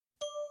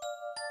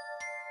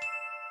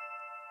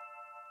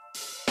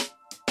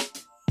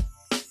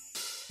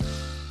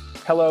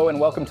Hello, and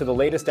welcome to the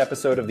latest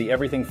episode of the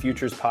Everything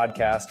Futures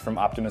podcast from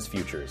Optimus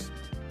Futures.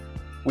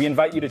 We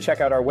invite you to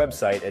check out our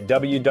website at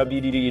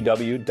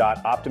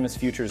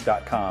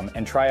www.optimusfutures.com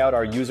and try out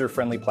our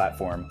user-friendly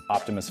platform,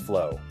 Optimus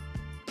Flow.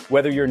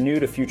 Whether you're new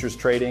to futures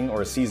trading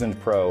or a seasoned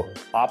pro,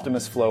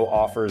 Optimus Flow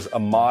offers a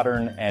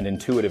modern and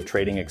intuitive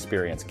trading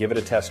experience. Give it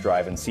a test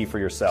drive and see for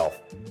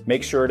yourself.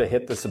 Make sure to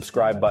hit the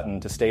subscribe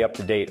button to stay up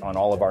to date on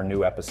all of our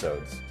new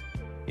episodes.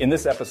 In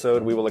this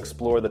episode, we will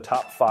explore the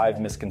top 5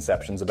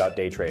 misconceptions about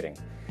day trading.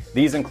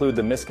 These include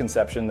the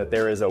misconception that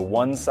there is a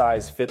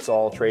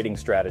one-size-fits-all trading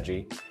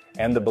strategy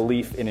and the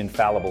belief in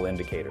infallible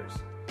indicators.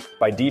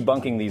 By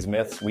debunking these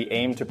myths, we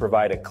aim to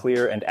provide a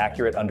clear and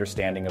accurate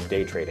understanding of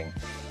day trading.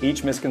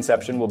 Each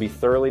misconception will be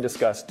thoroughly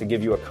discussed to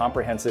give you a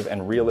comprehensive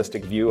and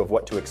realistic view of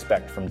what to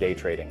expect from day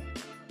trading.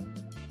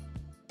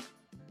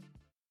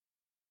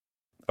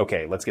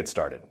 Okay, let's get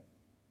started.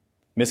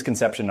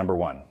 Misconception number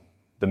 1.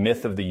 The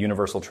myth of the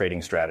universal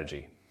trading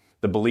strategy.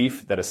 The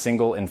belief that a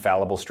single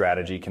infallible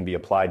strategy can be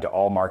applied to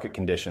all market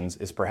conditions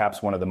is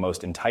perhaps one of the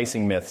most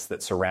enticing myths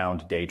that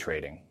surround day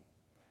trading.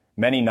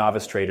 Many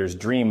novice traders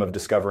dream of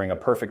discovering a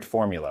perfect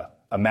formula,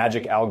 a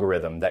magic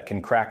algorithm that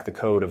can crack the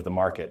code of the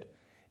market,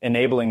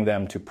 enabling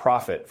them to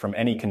profit from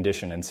any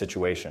condition and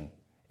situation.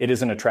 It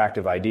is an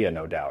attractive idea,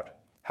 no doubt.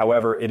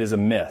 However, it is a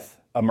myth,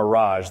 a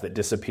mirage that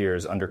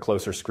disappears under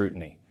closer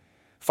scrutiny.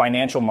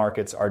 Financial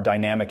markets are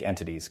dynamic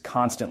entities,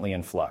 constantly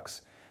in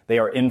flux. They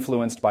are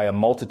influenced by a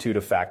multitude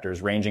of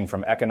factors ranging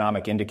from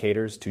economic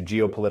indicators to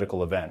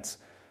geopolitical events,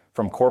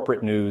 from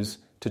corporate news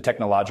to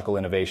technological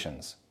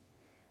innovations.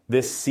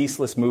 This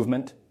ceaseless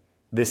movement,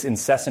 this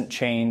incessant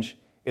change,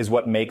 is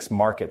what makes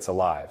markets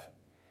alive.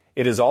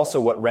 It is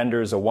also what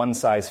renders a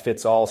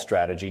one-size-fits-all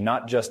strategy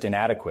not just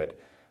inadequate,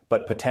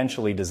 but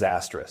potentially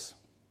disastrous.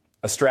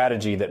 A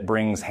strategy that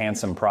brings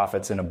handsome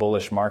profits in a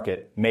bullish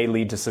market may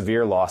lead to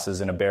severe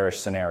losses in a bearish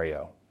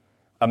scenario.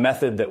 A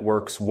method that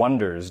works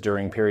wonders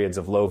during periods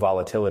of low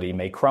volatility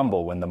may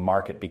crumble when the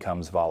market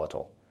becomes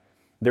volatile.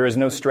 There is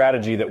no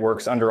strategy that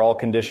works under all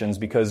conditions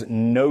because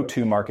no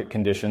two market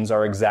conditions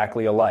are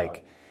exactly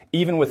alike.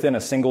 Even within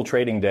a single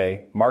trading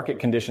day, market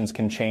conditions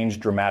can change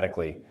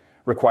dramatically,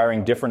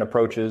 requiring different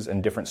approaches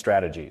and different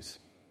strategies.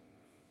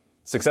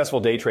 Successful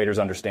day traders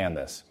understand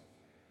this.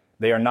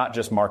 They are not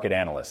just market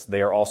analysts,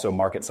 they are also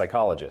market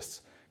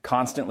psychologists,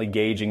 constantly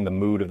gauging the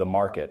mood of the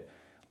market,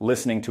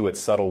 listening to its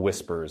subtle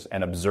whispers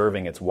and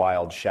observing its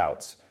wild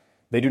shouts.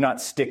 They do not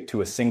stick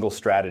to a single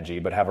strategy,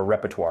 but have a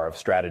repertoire of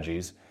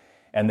strategies,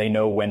 and they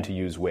know when to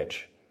use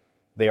which.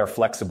 They are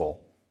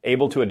flexible,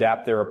 able to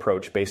adapt their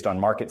approach based on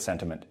market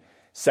sentiment,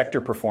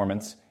 sector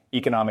performance,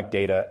 economic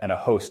data, and a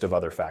host of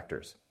other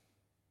factors.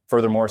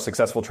 Furthermore,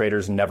 successful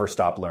traders never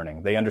stop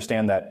learning. They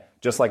understand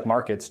that, just like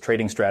markets,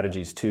 trading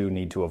strategies too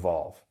need to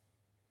evolve.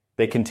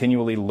 They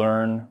continually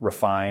learn,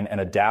 refine, and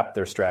adapt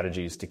their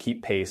strategies to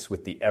keep pace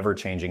with the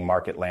ever-changing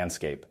market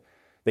landscape.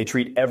 They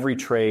treat every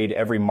trade,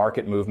 every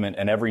market movement,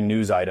 and every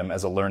news item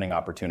as a learning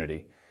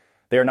opportunity.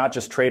 They are not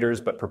just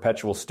traders, but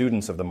perpetual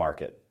students of the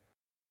market.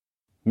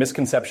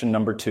 Misconception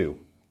number 2,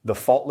 the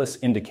faultless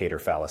indicator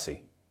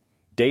fallacy.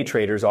 Day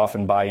traders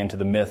often buy into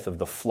the myth of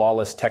the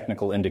flawless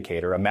technical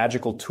indicator, a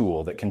magical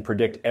tool that can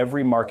predict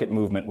every market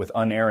movement with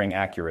unerring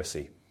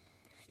accuracy.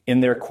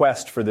 In their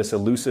quest for this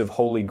elusive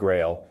holy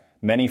grail,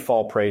 many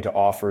fall prey to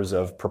offers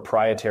of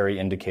proprietary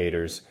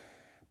indicators,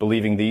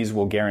 believing these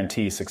will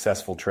guarantee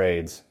successful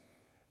trades.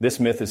 This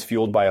myth is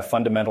fueled by a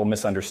fundamental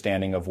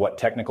misunderstanding of what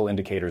technical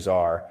indicators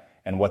are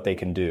and what they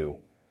can do.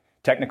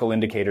 Technical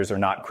indicators are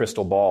not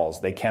crystal balls.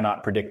 They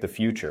cannot predict the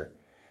future.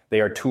 They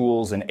are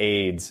tools and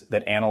aids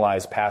that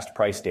analyze past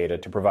price data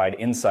to provide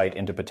insight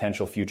into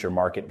potential future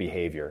market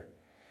behavior.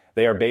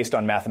 They are based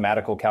on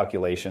mathematical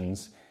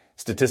calculations,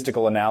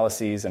 statistical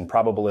analyses, and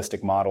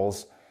probabilistic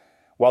models.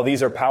 While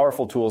these are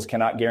powerful tools,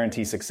 cannot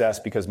guarantee success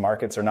because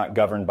markets are not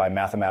governed by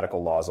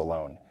mathematical laws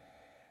alone.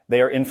 They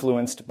are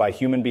influenced by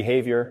human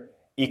behavior,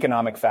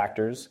 economic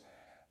factors,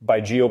 by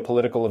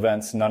geopolitical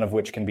events, none of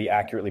which can be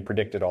accurately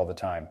predicted all the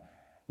time.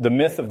 The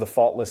myth of the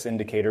faultless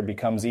indicator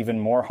becomes even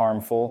more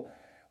harmful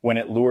when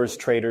it lures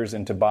traders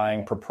into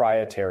buying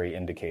proprietary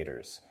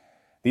indicators.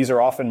 These are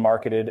often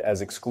marketed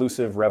as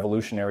exclusive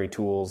revolutionary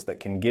tools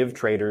that can give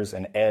traders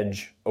an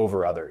edge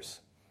over others.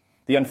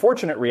 The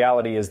unfortunate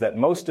reality is that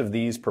most of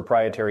these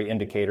proprietary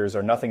indicators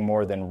are nothing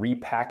more than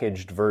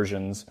repackaged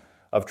versions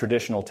of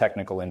traditional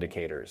technical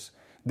indicators.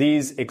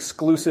 These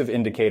exclusive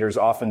indicators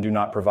often do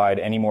not provide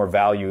any more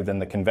value than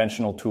the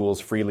conventional tools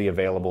freely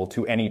available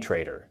to any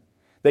trader.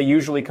 They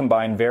usually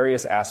combine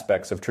various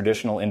aspects of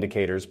traditional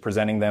indicators,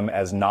 presenting them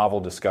as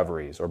novel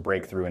discoveries or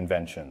breakthrough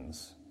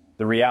inventions.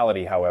 The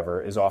reality,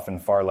 however, is often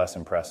far less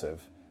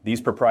impressive.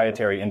 These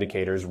proprietary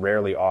indicators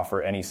rarely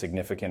offer any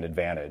significant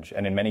advantage,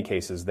 and in many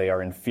cases they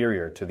are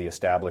inferior to the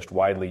established,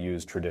 widely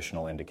used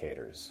traditional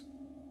indicators.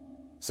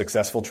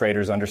 Successful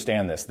traders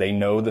understand this. They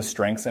know the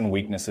strengths and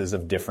weaknesses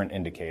of different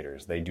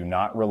indicators. They do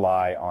not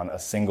rely on a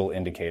single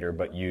indicator,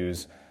 but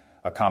use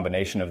a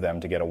combination of them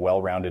to get a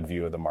well-rounded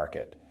view of the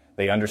market.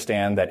 They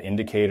understand that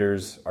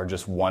indicators are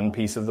just one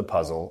piece of the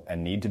puzzle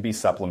and need to be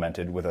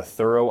supplemented with a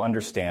thorough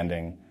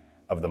understanding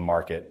of the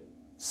market,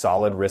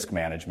 solid risk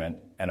management,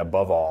 and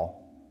above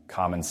all,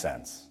 common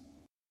sense.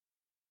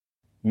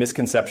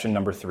 Misconception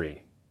number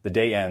 3. The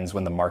day ends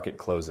when the market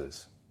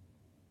closes.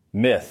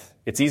 Myth.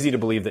 It's easy to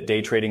believe that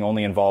day trading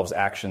only involves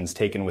actions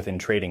taken within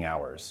trading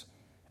hours.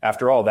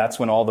 After all, that's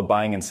when all the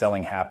buying and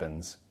selling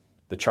happens.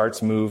 The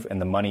charts move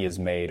and the money is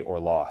made or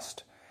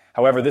lost.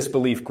 However, this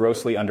belief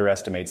grossly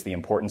underestimates the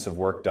importance of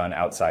work done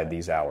outside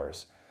these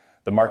hours.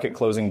 The market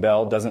closing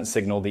bell doesn't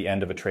signal the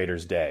end of a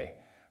trader's day.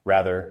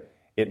 Rather,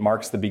 it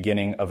marks the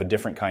beginning of a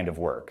different kind of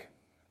work.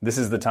 This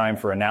is the time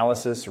for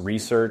analysis,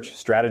 research,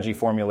 strategy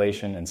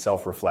formulation, and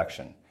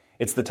self-reflection.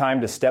 It's the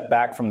time to step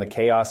back from the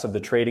chaos of the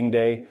trading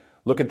day,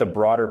 look at the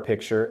broader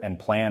picture, and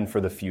plan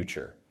for the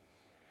future.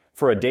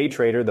 For a day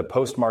trader, the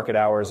post-market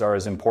hours are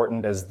as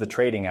important as the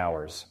trading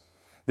hours.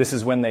 This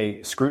is when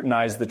they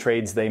scrutinize the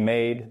trades they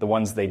made, the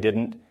ones they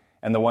didn't,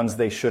 and the ones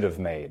they should have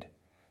made.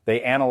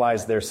 They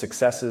analyze their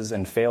successes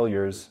and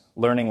failures,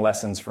 learning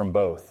lessons from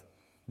both.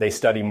 They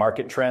study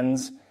market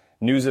trends,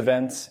 news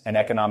events, and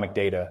economic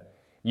data,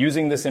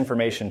 using this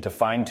information to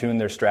fine-tune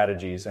their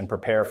strategies and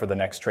prepare for the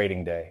next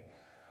trading day.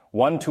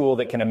 One tool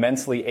that can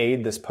immensely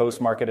aid this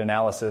post-market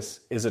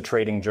analysis is a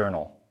trading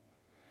journal.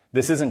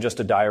 This isn't just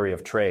a diary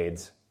of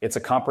trades. It's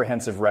a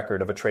comprehensive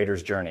record of a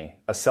trader's journey,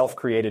 a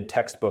self-created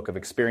textbook of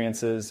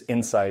experiences,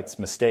 insights,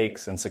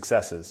 mistakes, and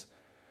successes.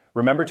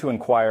 Remember to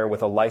inquire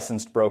with a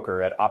licensed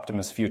broker at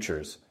Optimus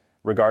Futures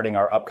regarding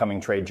our upcoming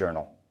trade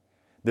journal.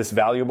 This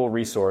valuable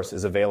resource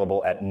is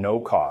available at no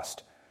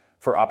cost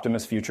for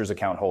Optimus Futures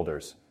account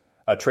holders.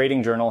 A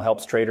trading journal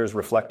helps traders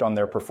reflect on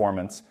their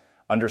performance,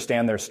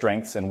 understand their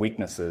strengths and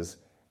weaknesses,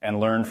 and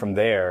learn from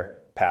their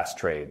past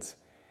trades.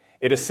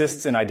 It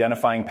assists in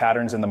identifying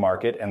patterns in the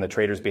market and the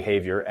trader's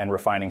behavior and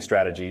refining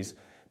strategies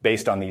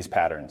based on these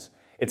patterns.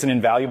 It's an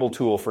invaluable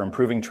tool for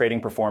improving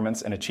trading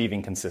performance and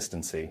achieving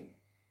consistency.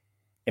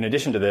 In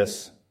addition to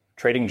this,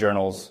 trading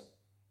journals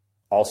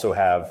also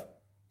have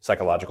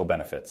psychological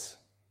benefits.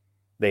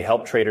 They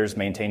help traders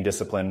maintain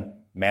discipline,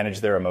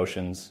 manage their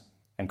emotions,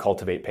 and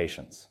cultivate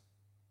patience.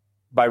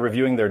 By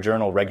reviewing their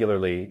journal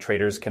regularly,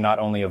 traders can not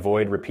only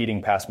avoid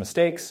repeating past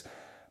mistakes,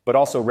 but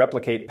also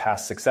replicate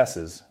past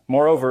successes.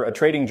 Moreover, a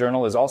trading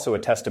journal is also a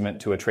testament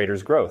to a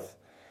trader's growth.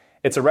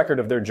 It's a record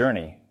of their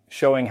journey,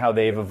 showing how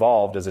they've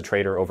evolved as a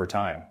trader over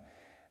time.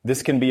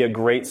 This can be a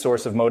great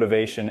source of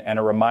motivation and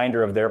a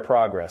reminder of their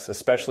progress,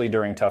 especially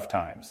during tough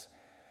times.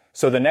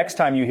 So the next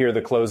time you hear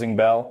the closing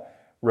bell,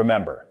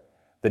 remember,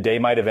 the day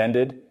might have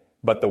ended,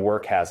 but the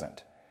work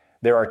hasn't.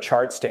 There are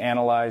charts to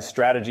analyze,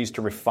 strategies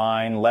to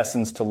refine,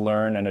 lessons to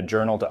learn, and a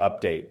journal to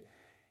update.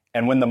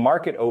 And when the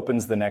market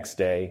opens the next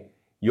day,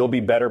 you'll be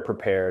better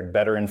prepared,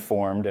 better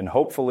informed, and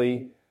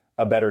hopefully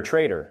a better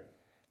trader.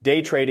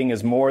 Day trading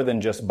is more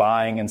than just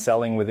buying and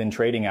selling within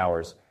trading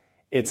hours.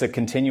 It's a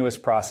continuous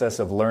process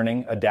of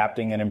learning,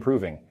 adapting, and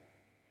improving.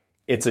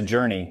 It's a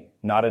journey,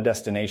 not a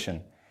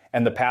destination.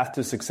 And the path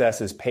to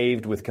success is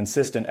paved with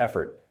consistent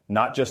effort,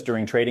 not just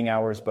during trading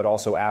hours, but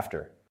also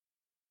after.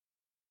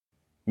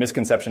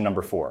 Misconception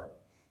number 4.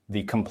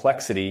 The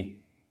complexity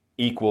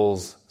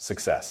equals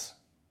success.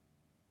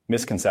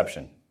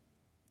 Misconception.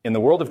 In the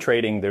world of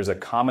trading, there's a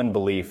common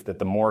belief that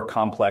the more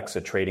complex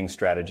a trading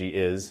strategy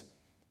is,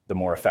 the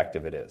more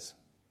effective it is.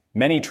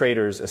 Many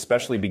traders,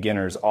 especially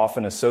beginners,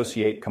 often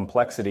associate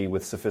complexity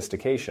with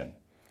sophistication.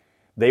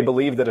 They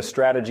believe that a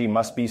strategy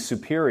must be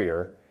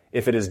superior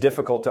if it is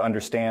difficult to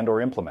understand or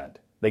implement.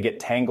 They get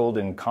tangled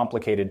in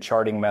complicated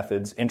charting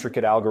methods,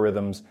 intricate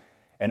algorithms,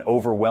 and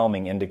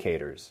overwhelming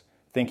indicators,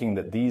 thinking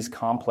that these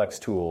complex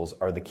tools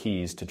are the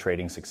keys to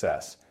trading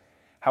success.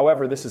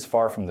 However, this is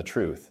far from the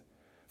truth.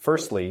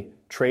 Firstly,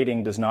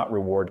 trading does not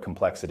reward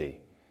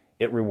complexity.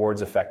 It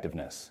rewards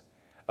effectiveness.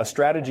 A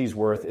strategy's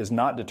worth is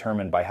not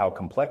determined by how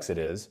complex it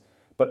is,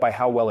 but by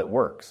how well it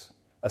works.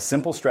 A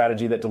simple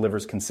strategy that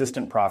delivers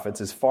consistent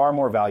profits is far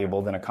more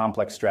valuable than a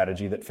complex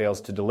strategy that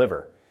fails to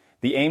deliver.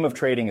 The aim of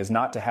trading is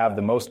not to have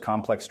the most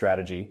complex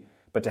strategy,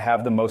 but to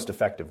have the most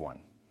effective one.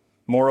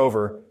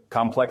 Moreover,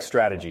 complex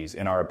strategies,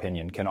 in our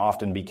opinion, can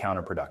often be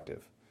counterproductive.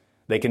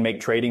 They can make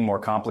trading more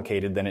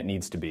complicated than it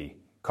needs to be,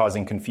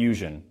 causing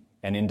confusion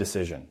and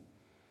indecision.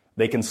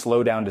 They can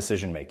slow down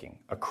decision-making,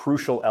 a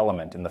crucial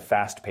element in the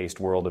fast-paced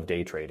world of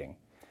day trading.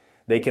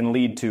 They can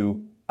lead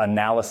to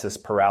analysis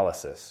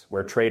paralysis,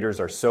 where traders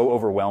are so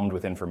overwhelmed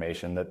with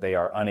information that they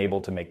are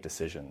unable to make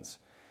decisions.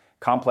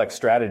 Complex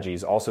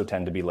strategies also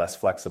tend to be less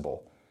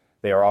flexible.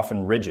 They are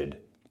often rigid,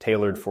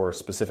 tailored for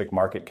specific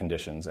market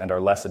conditions, and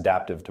are less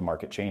adaptive to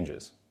market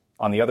changes.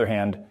 On the other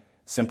hand,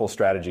 simple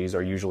strategies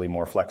are usually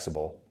more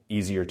flexible,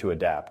 easier to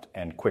adapt,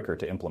 and quicker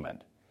to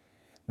implement.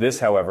 This,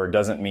 however,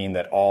 doesn't mean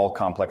that all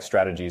complex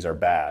strategies are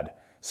bad.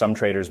 Some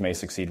traders may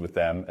succeed with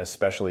them,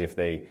 especially if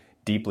they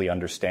deeply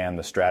understand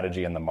the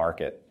strategy and the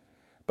market.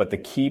 But the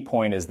key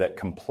point is that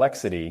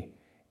complexity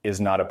is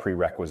not a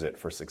prerequisite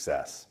for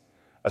success.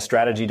 A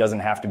strategy doesn't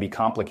have to be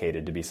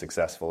complicated to be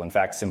successful. In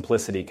fact,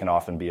 simplicity can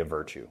often be a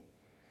virtue.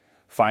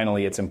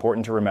 Finally, it's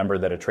important to remember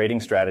that a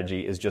trading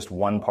strategy is just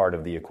one part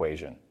of the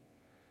equation.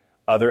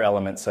 Other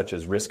elements such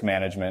as risk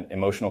management,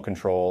 emotional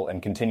control,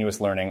 and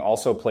continuous learning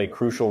also play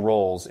crucial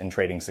roles in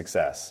trading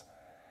success.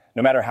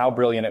 No matter how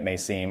brilliant it may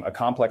seem, a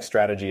complex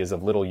strategy is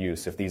of little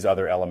use if these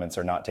other elements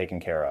are not taken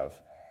care of.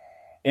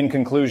 In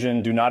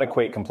conclusion, do not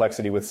equate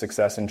complexity with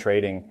success in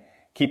trading.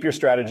 Keep your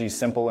strategy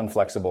simple and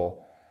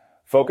flexible.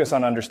 Focus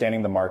on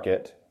understanding the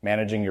market,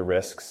 managing your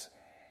risks,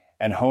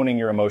 and honing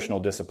your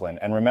emotional discipline.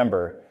 And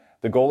remember,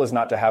 the goal is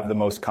not to have the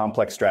most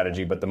complex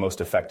strategy, but the most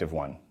effective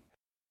one.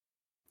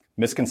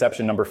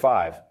 Misconception number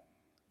 5,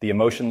 the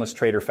emotionless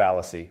trader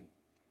fallacy.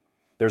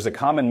 There's a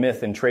common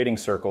myth in trading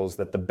circles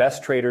that the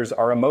best traders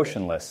are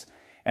emotionless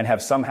and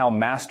have somehow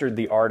mastered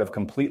the art of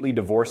completely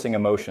divorcing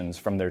emotions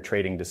from their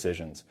trading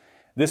decisions.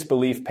 This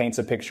belief paints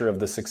a picture of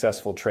the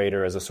successful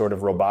trader as a sort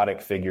of robotic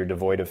figure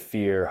devoid of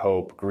fear,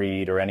 hope,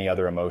 greed, or any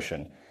other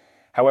emotion.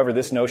 However,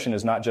 this notion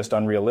is not just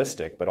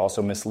unrealistic, but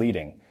also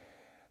misleading.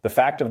 The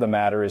fact of the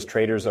matter is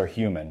traders are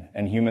human,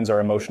 and humans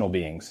are emotional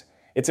beings.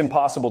 It's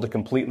impossible to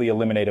completely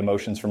eliminate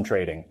emotions from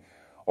trading,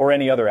 or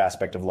any other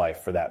aspect of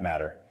life for that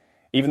matter.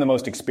 Even the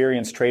most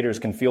experienced traders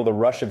can feel the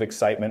rush of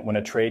excitement when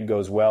a trade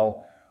goes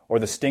well, or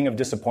the sting of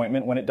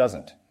disappointment when it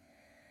doesn't.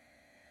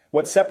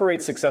 What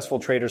separates successful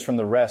traders from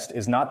the rest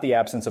is not the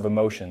absence of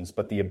emotions,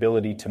 but the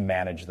ability to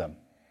manage them.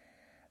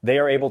 They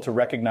are able to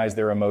recognize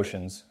their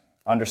emotions,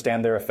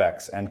 understand their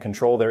effects, and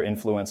control their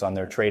influence on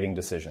their trading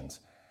decisions.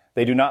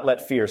 They do not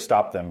let fear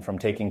stop them from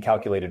taking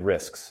calculated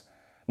risks,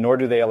 nor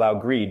do they allow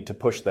greed to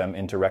push them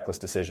into reckless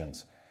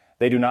decisions.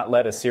 They do not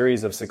let a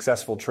series of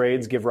successful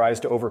trades give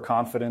rise to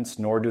overconfidence,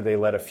 nor do they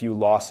let a few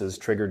losses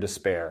trigger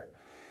despair.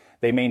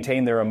 They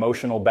maintain their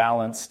emotional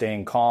balance,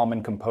 staying calm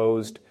and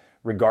composed,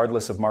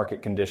 regardless of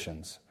market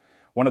conditions.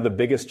 One of the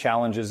biggest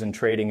challenges in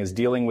trading is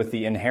dealing with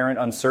the inherent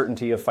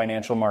uncertainty of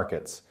financial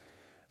markets.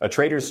 A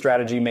trader's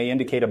strategy may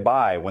indicate a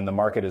buy when the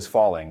market is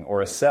falling,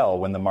 or a sell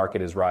when the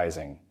market is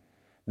rising.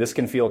 This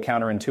can feel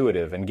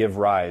counterintuitive and give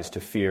rise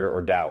to fear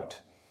or doubt.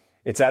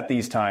 It's at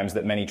these times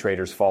that many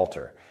traders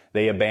falter.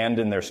 They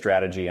abandon their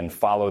strategy and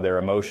follow their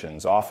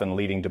emotions, often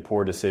leading to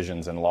poor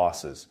decisions and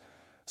losses.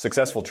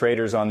 Successful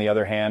traders, on the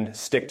other hand,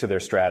 stick to their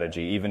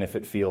strategy, even if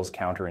it feels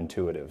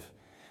counterintuitive.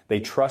 They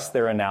trust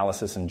their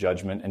analysis and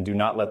judgment and do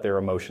not let their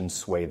emotions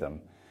sway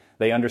them.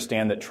 They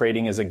understand that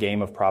trading is a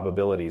game of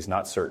probabilities,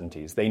 not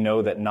certainties. They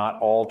know that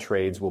not all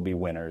trades will be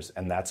winners,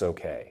 and that's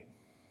okay.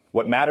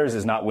 What matters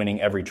is not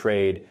winning every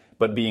trade,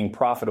 but being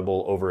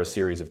profitable over a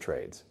series of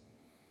trades.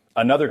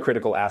 Another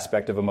critical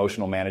aspect of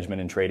emotional management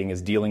in trading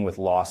is dealing with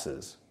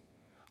losses.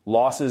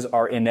 Losses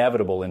are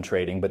inevitable in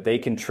trading, but they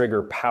can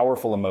trigger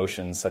powerful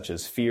emotions such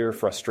as fear,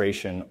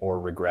 frustration, or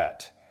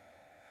regret.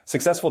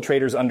 Successful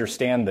traders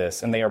understand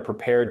this, and they are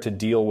prepared to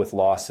deal with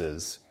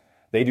losses.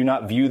 They do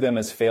not view them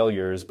as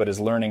failures, but as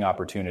learning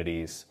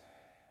opportunities.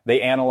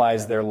 They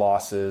analyze their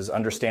losses,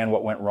 understand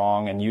what went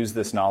wrong, and use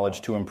this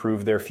knowledge to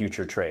improve their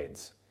future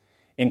trades.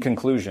 In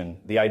conclusion,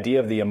 the idea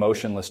of the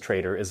emotionless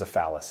trader is a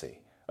fallacy.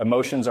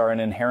 Emotions are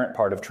an inherent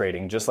part of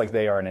trading, just like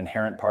they are an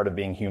inherent part of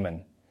being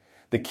human.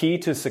 The key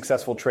to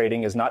successful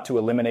trading is not to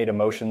eliminate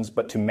emotions,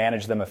 but to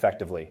manage them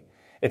effectively.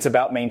 It's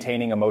about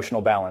maintaining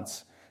emotional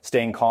balance,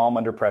 staying calm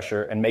under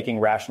pressure, and making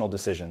rational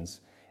decisions,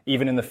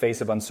 even in the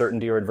face of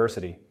uncertainty or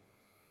adversity.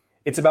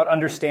 It's about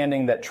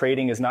understanding that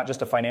trading is not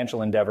just a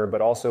financial endeavor, but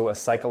also a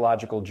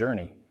psychological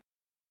journey.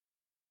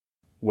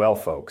 Well,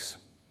 folks,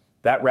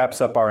 that wraps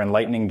up our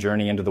enlightening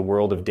journey into the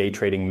world of day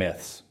trading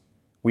myths.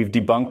 We've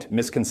debunked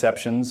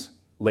misconceptions,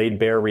 laid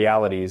bare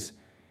realities,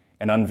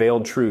 and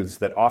unveiled truths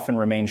that often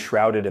remain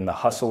shrouded in the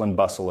hustle and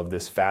bustle of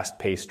this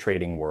fast-paced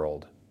trading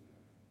world.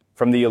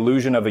 From the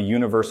illusion of a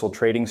universal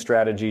trading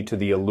strategy to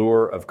the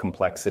allure of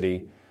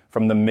complexity,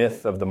 from the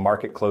myth of the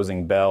market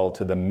closing bell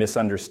to the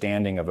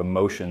misunderstanding of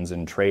emotions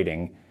in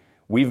trading,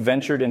 we've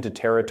ventured into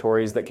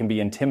territories that can be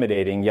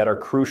intimidating yet are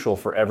crucial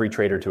for every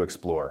trader to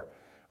explore.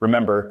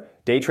 Remember,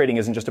 day trading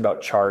isn't just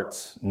about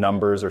charts,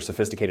 numbers, or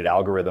sophisticated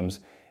algorithms.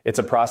 It's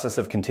a process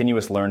of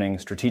continuous learning,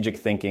 strategic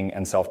thinking,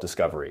 and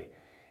self-discovery.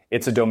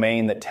 It's a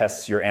domain that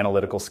tests your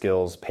analytical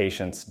skills,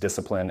 patience,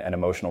 discipline, and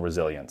emotional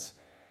resilience.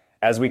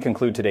 As we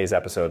conclude today's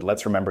episode,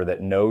 let's remember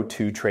that no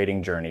two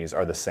trading journeys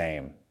are the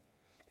same.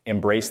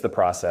 Embrace the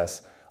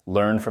process,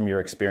 learn from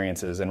your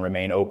experiences, and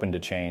remain open to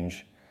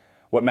change.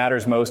 What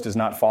matters most is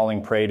not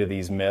falling prey to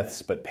these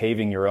myths, but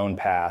paving your own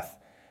path,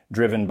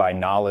 driven by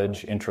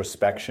knowledge,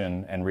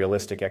 introspection, and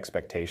realistic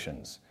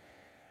expectations.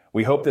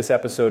 We hope this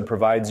episode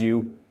provides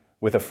you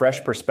with a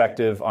fresh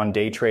perspective on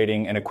day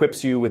trading and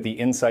equips you with the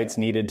insights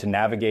needed to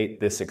navigate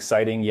this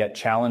exciting yet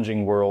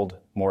challenging world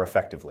more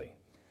effectively.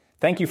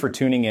 Thank you for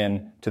tuning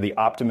in to the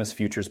Optimus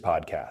Futures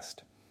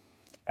podcast.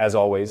 As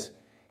always,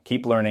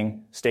 keep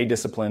learning, stay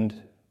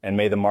disciplined, and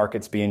may the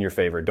markets be in your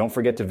favor. Don't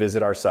forget to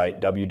visit our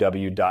site,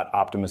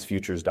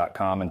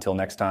 www.optimusfutures.com. Until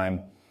next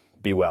time,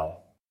 be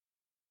well.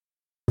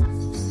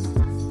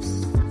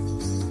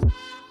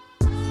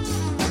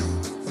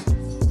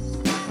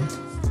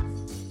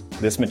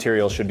 This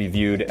material should be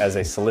viewed as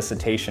a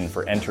solicitation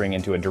for entering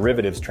into a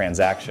derivatives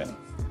transaction.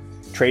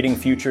 Trading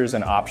futures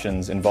and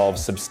options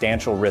involves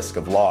substantial risk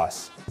of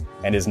loss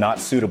and is not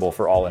suitable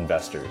for all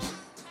investors.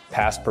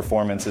 Past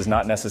performance is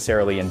not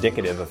necessarily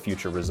indicative of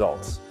future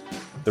results.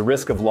 The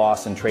risk of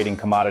loss in trading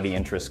commodity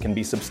interests can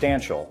be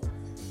substantial.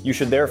 You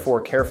should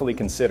therefore carefully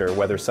consider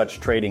whether such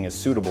trading is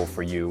suitable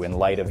for you in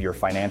light of your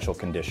financial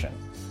condition.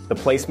 The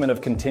placement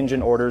of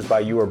contingent orders by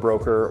your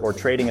broker or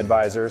trading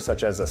advisor,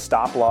 such as a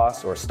stop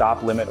loss or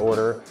stop limit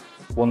order,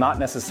 will not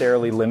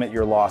necessarily limit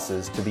your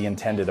losses to the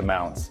intended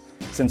amounts,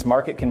 since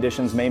market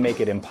conditions may make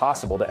it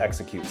impossible to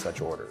execute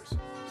such orders.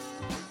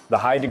 The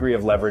high degree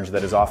of leverage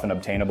that is often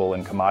obtainable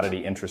in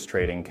commodity interest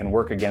trading can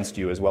work against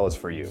you as well as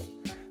for you.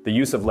 The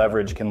use of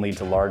leverage can lead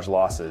to large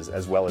losses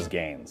as well as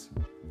gains.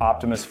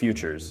 Optimus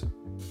Futures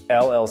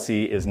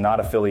LLC is not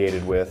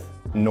affiliated with,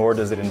 nor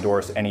does it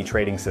endorse any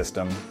trading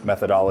system,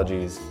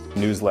 methodologies,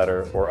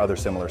 newsletter, or other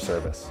similar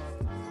service.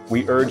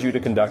 We urge you to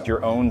conduct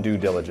your own due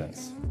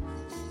diligence.